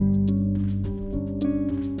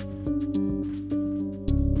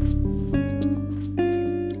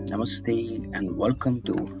Namaste and welcome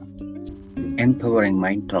to the Empowering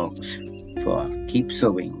Mind Talks for Keep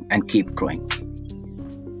Serving and Keep Growing.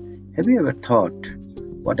 Have you ever thought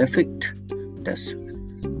what effect does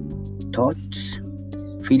thoughts,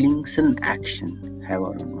 feelings and action have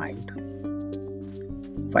on our mind?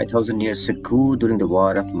 5,000 years ago during the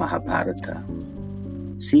war of Mahabharata,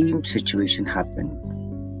 same situation happened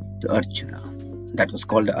to Arjuna. That was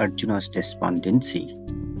called Arjuna's despondency.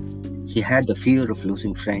 He had the fear of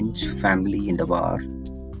losing friends, family in the war,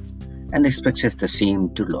 and expects the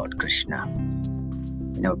same to Lord Krishna.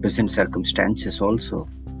 In our present circumstances also,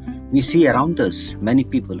 we see around us many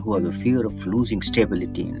people who have the fear of losing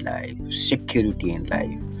stability in life, security in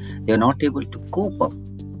life. They are not able to cope up,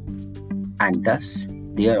 and thus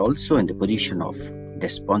they are also in the position of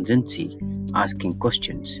despondency, asking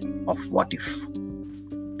questions of what if.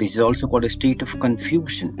 This is also called a state of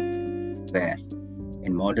confusion, where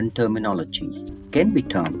in modern terminology can be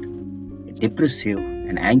termed a depressive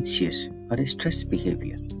and anxious or a stress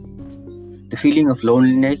behavior. The feeling of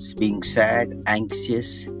loneliness, being sad,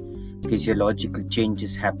 anxious, physiological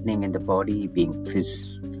changes happening in the body, being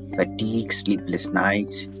fatigue, sleepless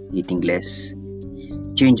nights, eating less,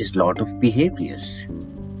 changes a lot of behaviors.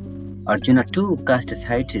 Arjuna too cast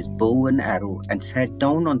aside his bow and arrow and sat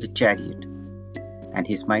down on the chariot, and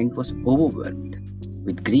his mind was overwhelmed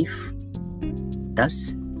with grief. Thus,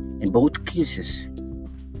 in both cases,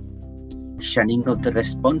 shunning of the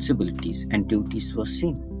responsibilities and duties was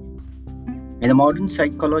seen. In the modern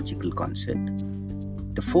psychological concept,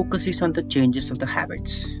 the focus is on the changes of the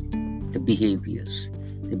habits, the behaviors,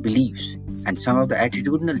 the beliefs, and some of the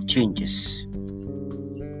attitudinal changes.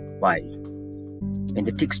 While in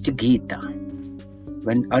the text Gita,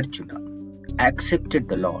 when Arjuna accepted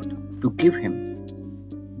the Lord to give him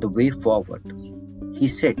the way forward, he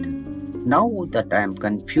said, "Now that I am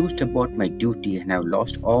confused about my duty and have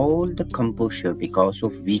lost all the composure because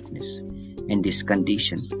of weakness in this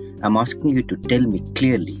condition, I am asking you to tell me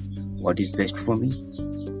clearly what is best for me.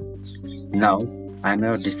 Now I am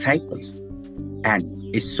your disciple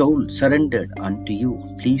and a soul surrendered unto you.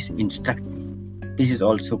 Please instruct me." This is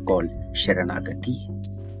also called Sharanagati.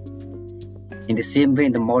 In the same way,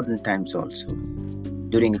 in the modern times also,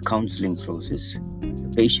 during a counseling process,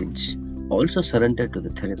 the patients also surrender to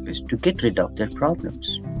the therapist to get rid of their problems.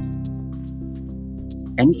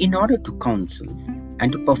 And in order to counsel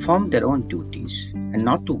and to perform their own duties and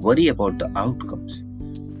not to worry about the outcomes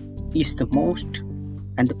is the most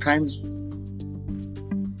and the prime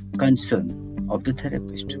concern of the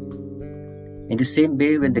therapist. In the same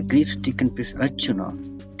way, when the grief-stricken Arjuna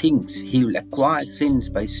thinks he will acquire sins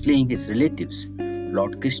by slaying his relatives,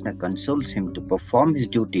 Lord Krishna consoles him to perform his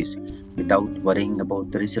duties without worrying about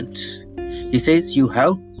the results. He says, "You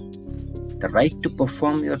have the right to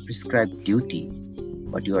perform your prescribed duty,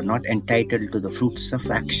 but you are not entitled to the fruits of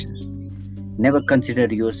action. Never consider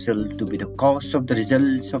yourself to be the cause of the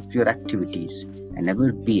results of your activities, and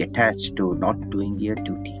never be attached to not doing your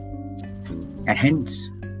duty." And hence,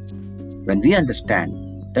 when we understand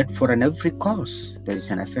that for every cause there is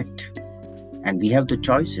an effect, and we have the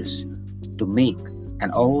choices to make,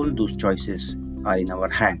 and all those choices are in our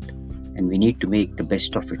hand, and we need to make the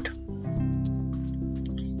best of it.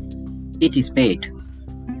 It is made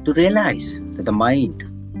to realize that the mind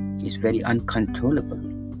is very uncontrollable.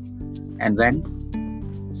 And when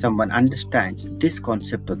someone understands this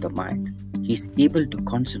concept of the mind, he is able to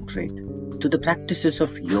concentrate to the practices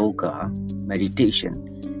of yoga, meditation,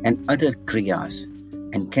 and other kriyas,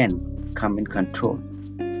 and can come in control.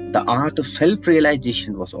 The art of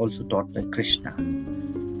self-realization was also taught by Krishna,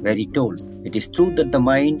 where he told, "It is true that the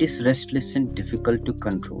mind is restless and difficult to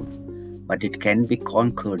control, but it can be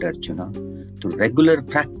conquered, Arjuna, through regular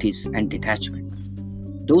practice and detachment.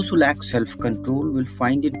 Those who lack self-control will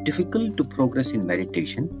find it difficult to progress in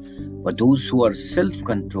meditation, but those who are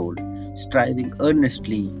self-controlled, striving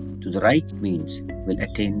earnestly to the right means, will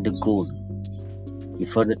attain the goal." He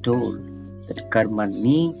further told that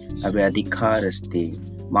karmani avyadhikaraste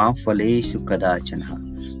ma phaleshu kadachana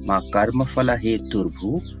ma karma phala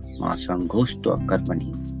heturbhu ma sanghostu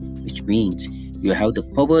karmani, which means you have the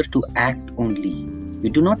power to act only. You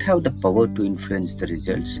do not have the power to influence the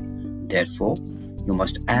results. Therefore, you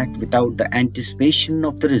must act without the anticipation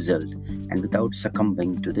of the result and without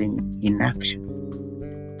succumbing to the inaction.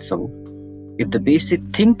 So, if the basic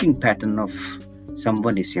thinking pattern of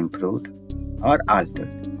someone is improved or altered,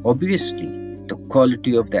 obviously the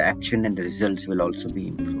quality of the action and the results will also be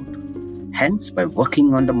improved. Hence, by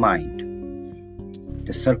working on the mind,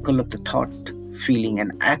 the circle of the thought, feeling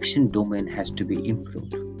and action domain has to be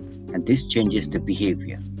improved, and this changes the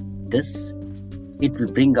behavior. Thus, it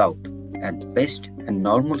will bring out at best a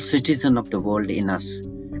normal citizen of the world in us,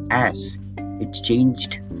 as it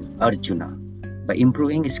changed Arjuna by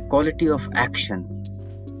improving his quality of action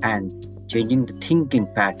and changing the thinking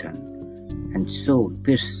pattern. And so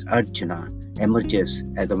Pierce Arjuna emerges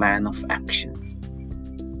as a man of action.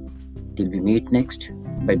 Till we meet next,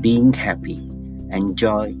 by being happy,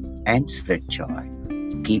 enjoy and spread joy.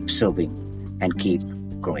 Keep serving and keep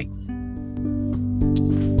growing.